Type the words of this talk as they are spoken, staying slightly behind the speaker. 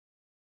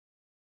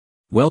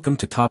Welcome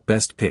to Top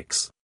Best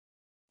Picks.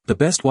 The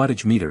best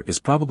wattage meter is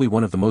probably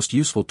one of the most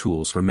useful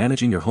tools for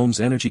managing your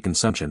home's energy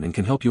consumption and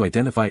can help you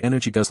identify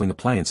energy-guzzling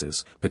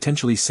appliances,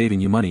 potentially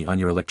saving you money on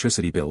your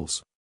electricity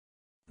bills.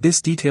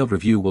 This detailed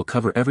review will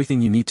cover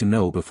everything you need to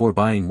know before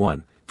buying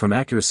one, from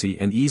accuracy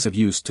and ease of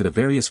use to the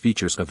various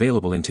features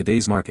available in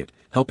today's market,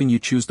 helping you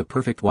choose the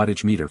perfect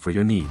wattage meter for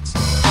your needs.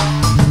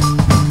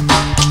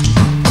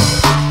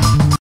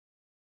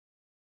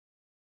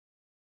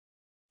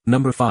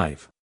 Number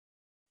 5.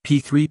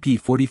 P3P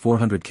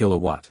 4400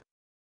 kW.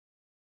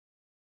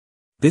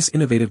 This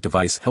innovative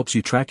device helps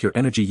you track your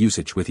energy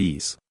usage with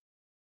ease.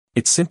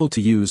 It's simple to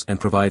use and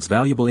provides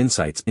valuable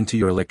insights into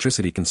your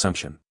electricity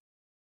consumption.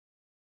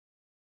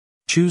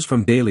 Choose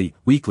from daily,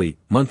 weekly,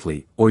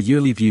 monthly, or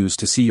yearly views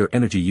to see your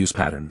energy use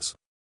patterns.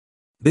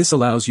 This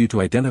allows you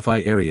to identify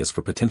areas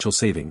for potential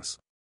savings.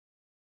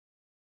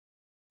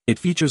 It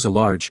features a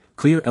large,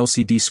 clear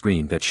LCD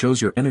screen that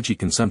shows your energy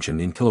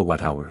consumption in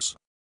kilowatt hours.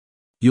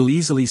 You'll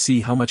easily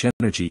see how much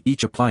energy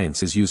each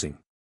appliance is using.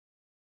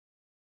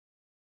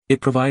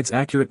 It provides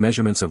accurate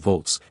measurements of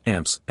volts,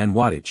 amps, and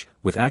wattage,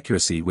 with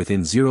accuracy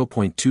within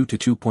 0.2 to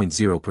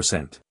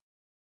 2.0%.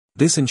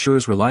 This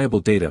ensures reliable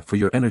data for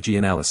your energy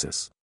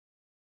analysis.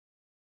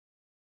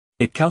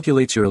 It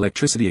calculates your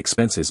electricity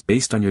expenses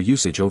based on your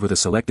usage over the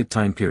selected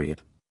time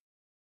period.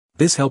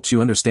 This helps you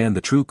understand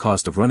the true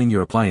cost of running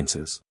your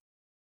appliances.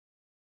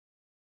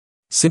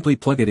 Simply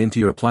plug it into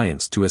your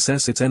appliance to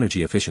assess its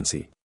energy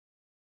efficiency.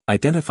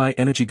 Identify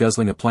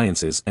energy-guzzling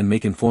appliances and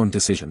make informed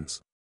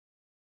decisions.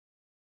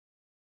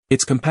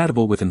 It's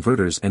compatible with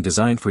inverters and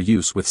designed for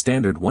use with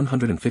standard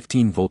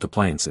 115-volt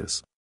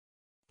appliances.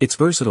 It's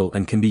versatile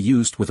and can be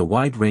used with a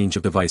wide range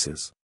of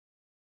devices.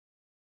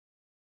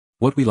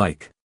 What we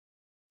like.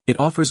 It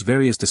offers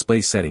various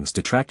display settings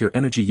to track your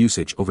energy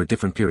usage over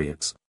different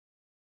periods.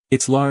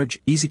 Its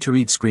large,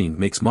 easy-to-read screen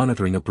makes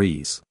monitoring a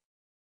breeze.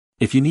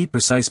 If you need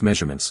precise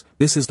measurements,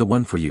 this is the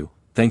one for you,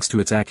 thanks to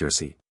its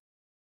accuracy.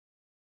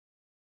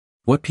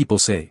 What people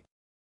say.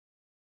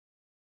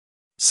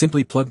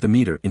 Simply plug the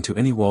meter into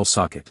any wall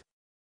socket.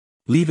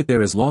 Leave it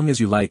there as long as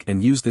you like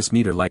and use this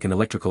meter like an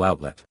electrical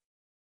outlet.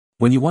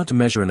 When you want to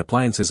measure an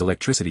appliance's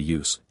electricity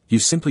use, you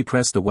simply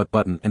press the Watt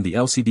button and the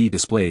LCD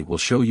display will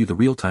show you the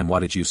real-time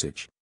wattage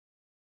usage.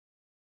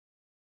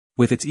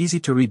 With its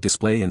easy-to-read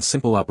display and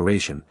simple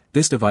operation,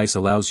 this device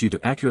allows you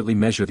to accurately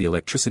measure the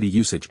electricity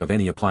usage of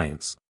any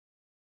appliance.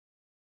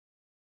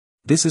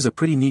 This is a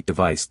pretty neat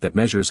device that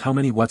measures how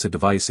many watts a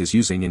device is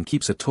using and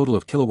keeps a total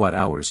of kilowatt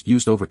hours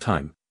used over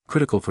time,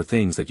 critical for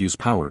things that use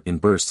power in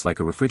bursts like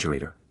a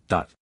refrigerator.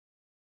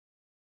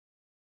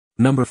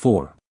 Number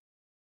 4.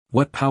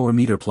 Watt Power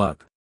Meter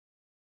Plug.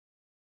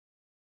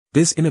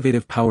 This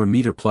innovative power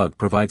meter plug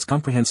provides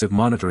comprehensive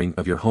monitoring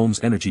of your home's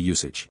energy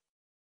usage.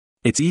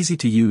 It's easy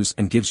to use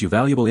and gives you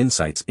valuable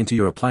insights into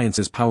your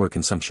appliance's power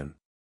consumption.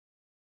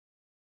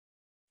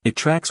 It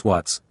tracks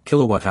watts,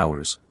 kilowatt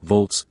hours,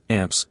 volts,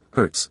 amps,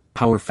 hertz,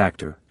 power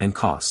factor, and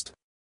cost.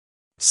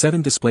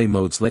 7 display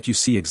modes let you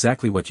see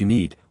exactly what you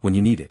need, when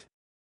you need it.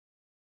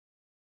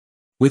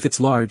 With its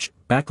large,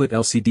 backlit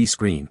LCD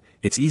screen,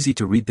 it's easy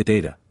to read the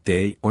data,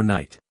 day or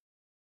night.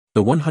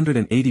 The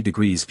 180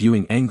 degrees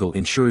viewing angle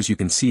ensures you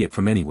can see it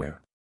from anywhere.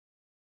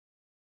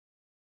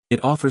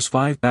 It offers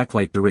 5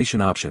 backlight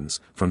duration options,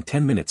 from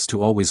 10 minutes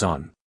to always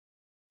on.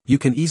 You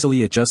can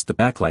easily adjust the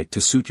backlight to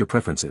suit your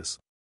preferences.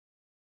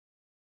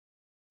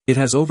 It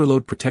has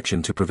overload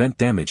protection to prevent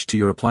damage to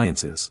your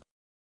appliances.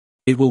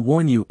 It will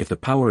warn you if the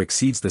power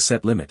exceeds the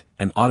set limit,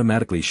 and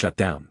automatically shut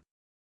down.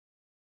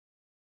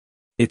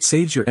 It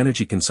saves your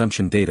energy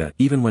consumption data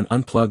even when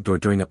unplugged or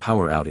during a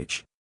power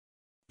outage.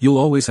 You'll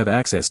always have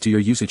access to your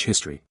usage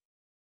history.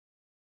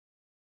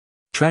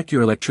 Track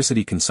your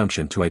electricity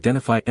consumption to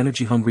identify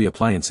energy-hungry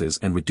appliances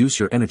and reduce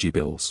your energy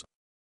bills.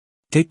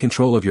 Take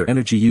control of your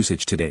energy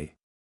usage today.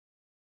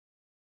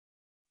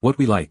 What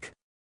we like.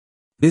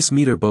 This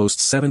meter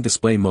boasts 7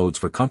 display modes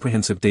for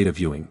comprehensive data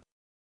viewing.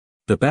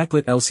 The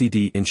backlit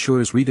LCD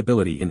ensures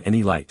readability in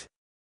any light.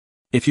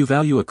 If you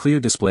value a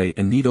clear display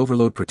and need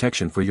overload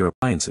protection for your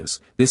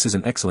appliances, this is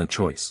an excellent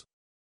choice.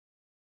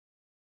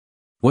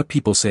 What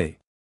people say.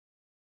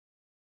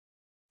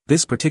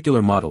 This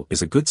particular model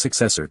is a good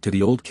successor to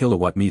the old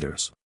kilowatt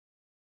meters.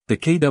 The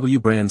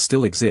KW brand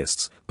still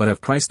exists, but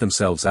have priced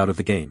themselves out of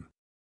the game.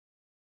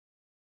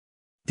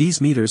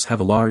 These meters have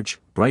a large,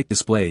 bright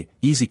display,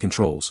 easy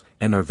controls,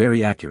 and are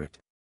very accurate.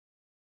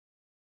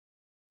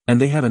 And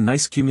they have a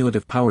nice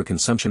cumulative power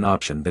consumption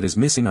option that is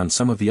missing on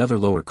some of the other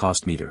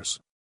lower-cost meters.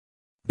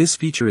 This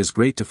feature is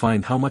great to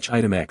find how much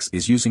item X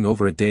is using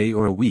over a day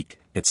or a week,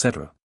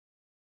 etc.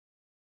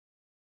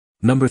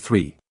 Number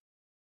 3.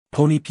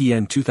 Poniie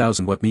PN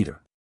 2000 Watt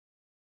Meter.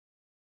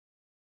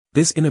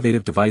 This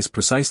innovative device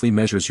precisely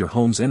measures your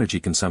home's energy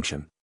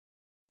consumption.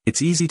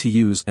 It's easy to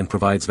use and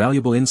provides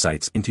valuable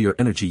insights into your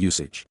energy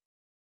usage.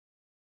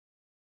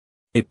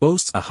 It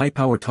boasts a high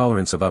power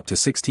tolerance of up to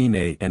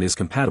 16A and is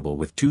compatible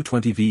with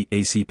 220V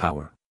AC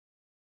power.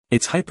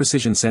 Its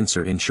high-precision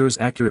sensor ensures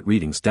accurate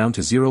readings down to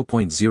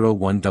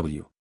 0.01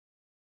 W.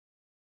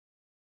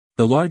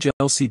 The large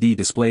LCD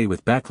display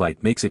with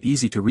backlight makes it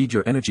easy to read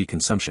your energy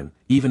consumption,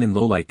 even in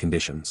low-light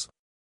conditions.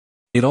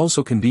 It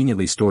also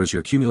conveniently stores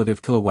your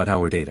cumulative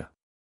kilowatt-hour data.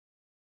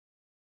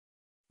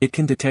 It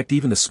can detect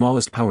even the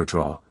smallest power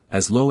draw,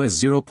 as low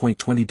as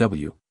 0.20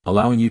 W,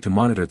 allowing you to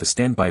monitor the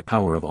standby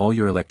power of all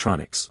your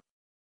electronics.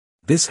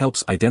 This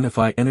helps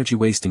identify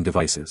energy-wasting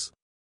devices.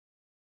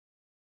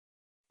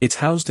 It's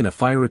housed in a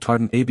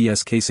fire-retardant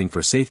ABS casing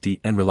for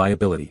safety and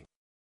reliability.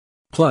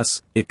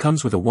 Plus, it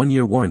comes with a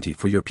 1-year warranty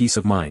for your peace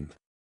of mind.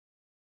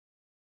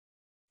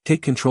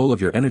 Take control of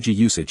your energy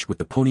usage with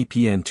the Poniie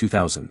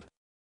PN2000.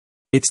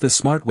 It's the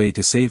smart way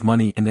to save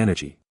money and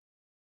energy.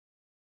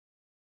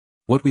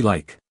 What we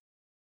like.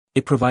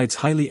 It provides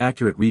highly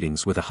accurate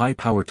readings with a high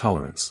power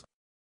tolerance.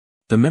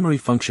 The memory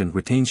function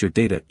retains your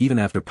data even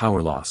after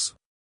power loss.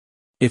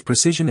 If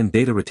precision and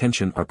data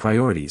retention are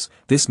priorities,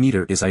 this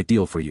meter is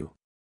ideal for you.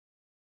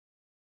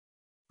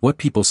 What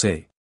people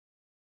say.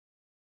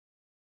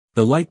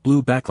 The light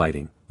blue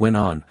backlighting, when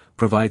on,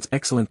 provides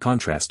excellent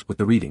contrast with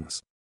the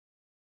readings.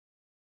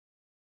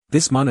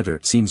 This monitor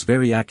seems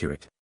very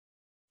accurate.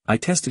 I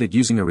tested it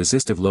using a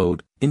resistive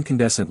load,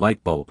 incandescent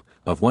light bulb,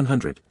 of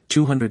 100,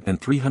 200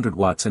 and 300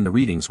 watts and the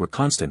readings were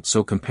constant,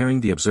 so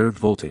comparing the observed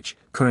voltage,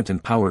 current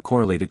and power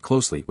correlated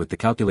closely with the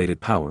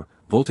calculated power,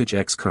 voltage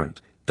x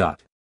current.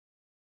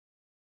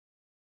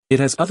 It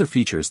has other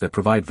features that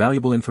provide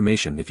valuable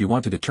information if you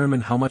want to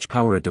determine how much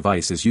power a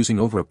device is using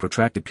over a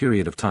protracted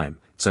period of time,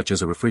 such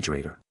as a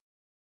refrigerator.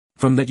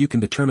 From that you can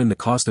determine the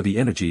cost of the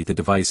energy the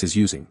device is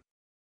using.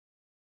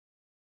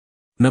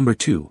 Number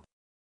 2.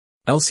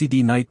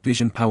 LCD Night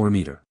Vision Power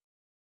Meter.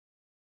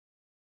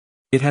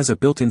 It has a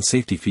built-in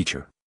safety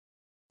feature.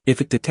 If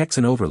it detects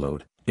an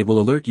overload, it will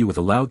alert you with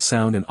a loud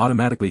sound and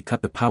automatically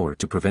cut the power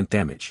to prevent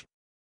damage.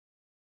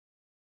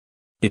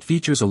 It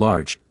features a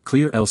large,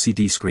 clear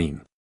LCD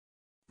screen.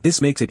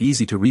 This makes it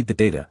easy to read the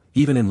data,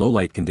 even in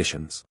low-light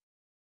conditions.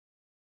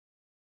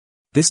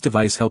 This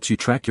device helps you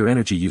track your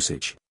energy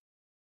usage.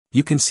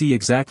 You can see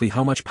exactly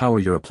how much power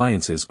your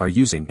appliances are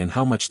using and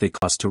how much they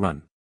cost to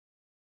run.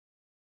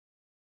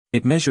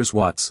 It measures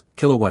watts,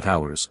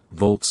 kilowatt-hours,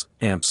 volts,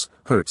 amps,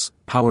 hertz,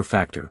 power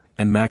factor,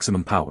 and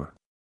maximum power.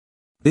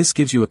 This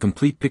gives you a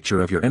complete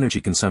picture of your energy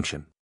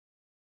consumption.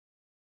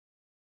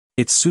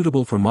 It's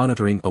suitable for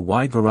monitoring a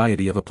wide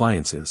variety of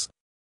appliances.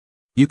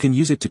 You can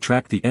use it to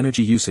track the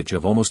energy usage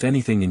of almost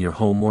anything in your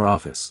home or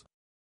office.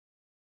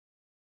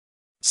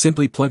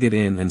 Simply plug it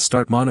in and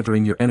start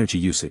monitoring your energy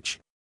usage.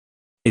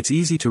 It's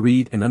easy to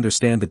read and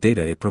understand the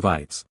data it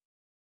provides.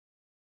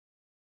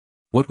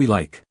 What we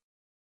like.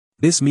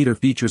 This meter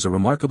features a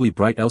remarkably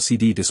bright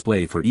LCD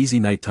display for easy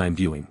nighttime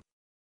viewing.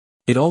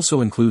 It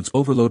also includes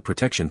overload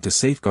protection to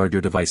safeguard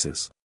your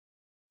devices.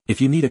 If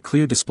you need a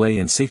clear display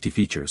and safety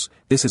features,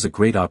 this is a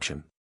great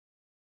option.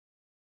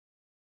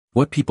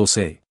 What people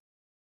say.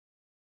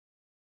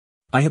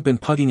 I have been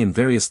plugging in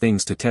various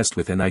things to test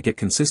with and I get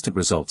consistent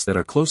results that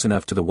are close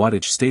enough to the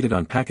wattage stated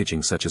on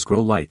packaging such as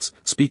grow lights,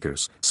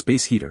 speakers,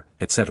 space heater,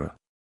 etc.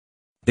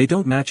 They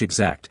don't match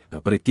exact,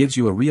 but it gives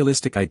you a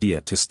realistic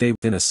idea to stay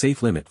within a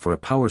safe limit for a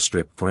power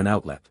strip for an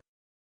outlet.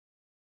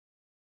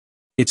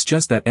 It's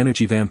just that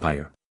energy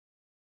vampire.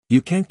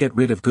 You can't get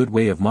rid of good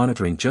way of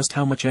monitoring just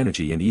how much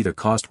energy and either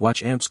cost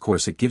watch amps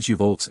course it gives you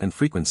volts and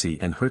frequency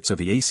and hertz of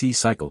the AC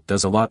cycle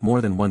does a lot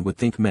more than one would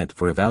think meant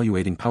for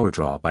evaluating power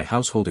draw by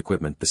household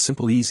equipment the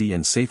simple easy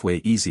and safe way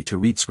easy to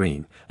read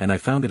screen, and I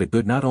found it a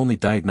good not only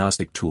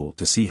diagnostic tool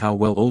to see how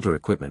well older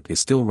equipment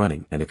is still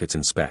running and if it's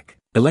in spec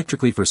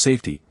electrically for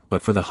safety,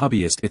 but for the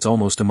hobbyist it's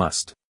almost a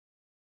must.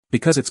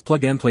 Because it's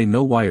plug and play,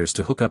 no wires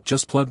to hook up,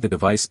 just plug the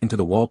device into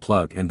the wall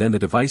plug and then the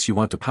device you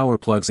want to power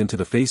plugs into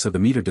the face of the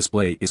meter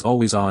display is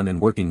always on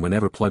and working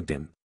whenever plugged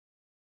in.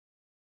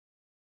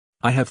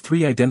 I have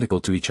 3 identical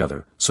to each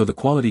other, so the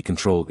quality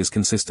control is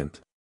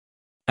consistent.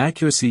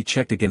 Accuracy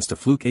checked against a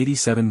Fluke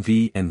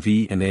 87V and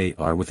V and A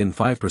are within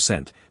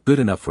 5%, good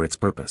enough for its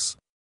purpose.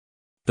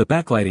 The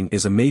backlighting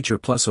is a major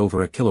plus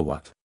over a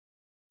kilowatt.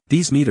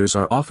 These meters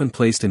are often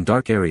placed in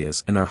dark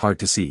areas and are hard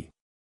to see.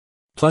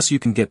 Plus you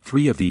can get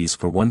 3 of these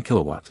for 1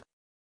 kilowatt.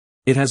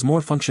 It has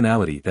more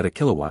functionality that a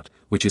kilowatt,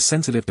 which is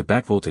sensitive to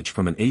backvoltage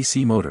from an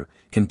AC motor,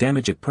 can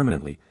damage it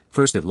permanently.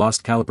 First it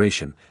lost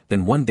calibration,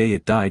 then one day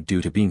it died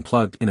due to being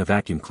plugged in a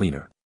vacuum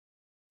cleaner.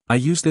 I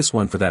use this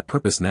one for that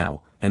purpose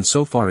now, and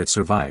so far it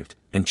survived,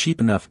 and cheap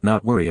enough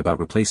not worry about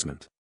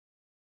replacement.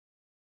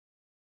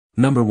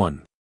 Number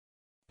 1.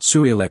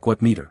 SURAIELEC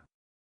Watt Meter.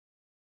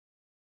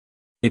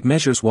 It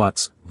measures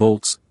watts,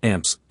 volts,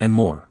 amps, and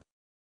more.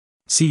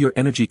 See your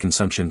energy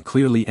consumption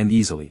clearly and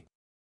easily.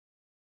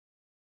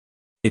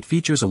 It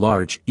features a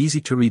large,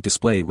 easy-to-read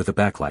display with a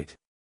backlight.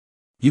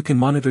 You can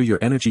monitor your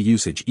energy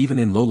usage even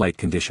in low-light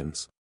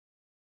conditions.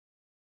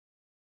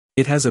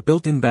 It has a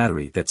built-in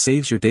battery that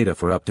saves your data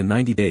for up to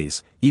 90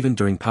 days, even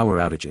during power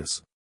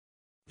outages.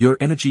 Your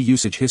energy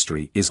usage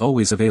history is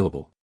always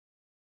available.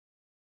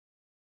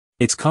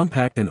 It's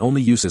compact and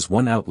only uses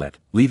one outlet,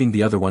 leaving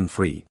the other one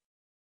free.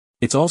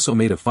 It's also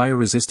made of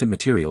fire-resistant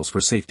materials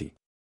for safety.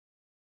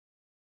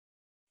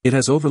 It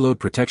has overload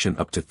protection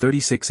up to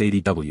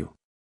 3680 W.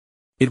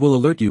 It will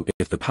alert you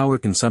if the power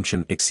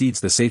consumption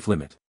exceeds the safe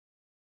limit.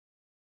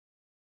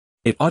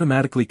 It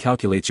automatically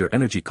calculates your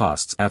energy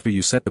costs after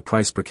you set the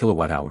price per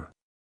kilowatt hour.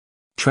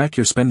 Track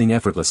your spending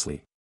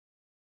effortlessly.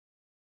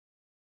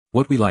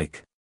 What we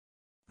like.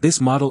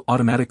 This model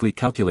automatically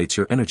calculates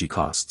your energy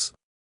costs.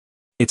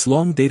 Its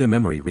long data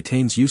memory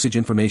retains usage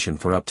information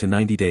for up to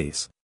 90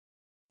 days.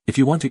 If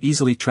you want to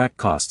easily track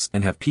costs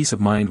and have peace of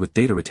mind with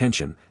data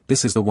retention,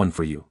 this is the one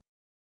for you.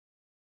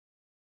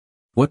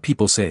 What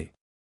people say.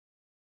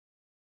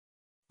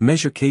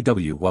 Measure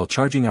kW while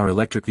charging our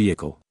electric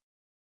vehicle.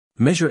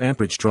 Measure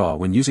amperage draw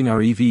when using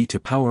our EV to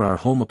power our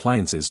home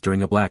appliances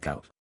during a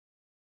blackout.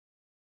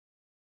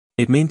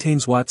 It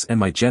maintains watts and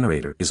my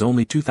generator is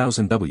only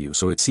 2000 W,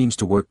 so it seems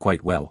to work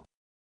quite well.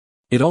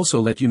 It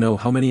also let you know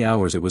how many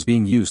hours it was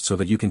being used so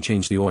that you can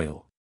change the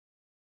oil.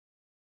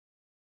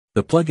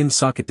 The plug-in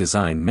socket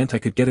design meant I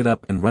could get it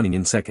up and running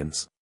in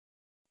seconds.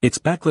 Its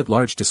backlit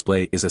large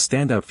display is a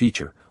standout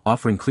feature,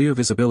 offering clear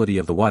visibility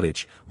of the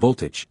wattage,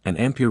 voltage, and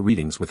ampere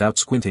readings without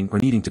squinting or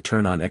needing to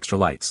turn on extra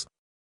lights.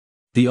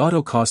 The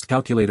auto cost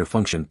calculator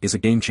function is a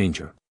game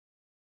changer.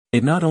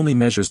 It not only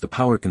measures the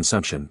power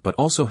consumption but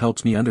also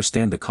helps me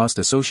understand the cost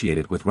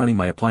associated with running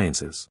my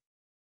appliances.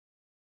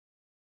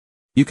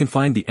 You can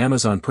find the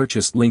Amazon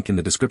purchase link in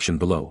the description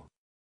below.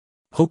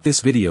 Hope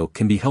this video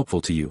can be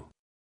helpful to you.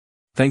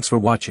 Thanks for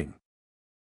watching.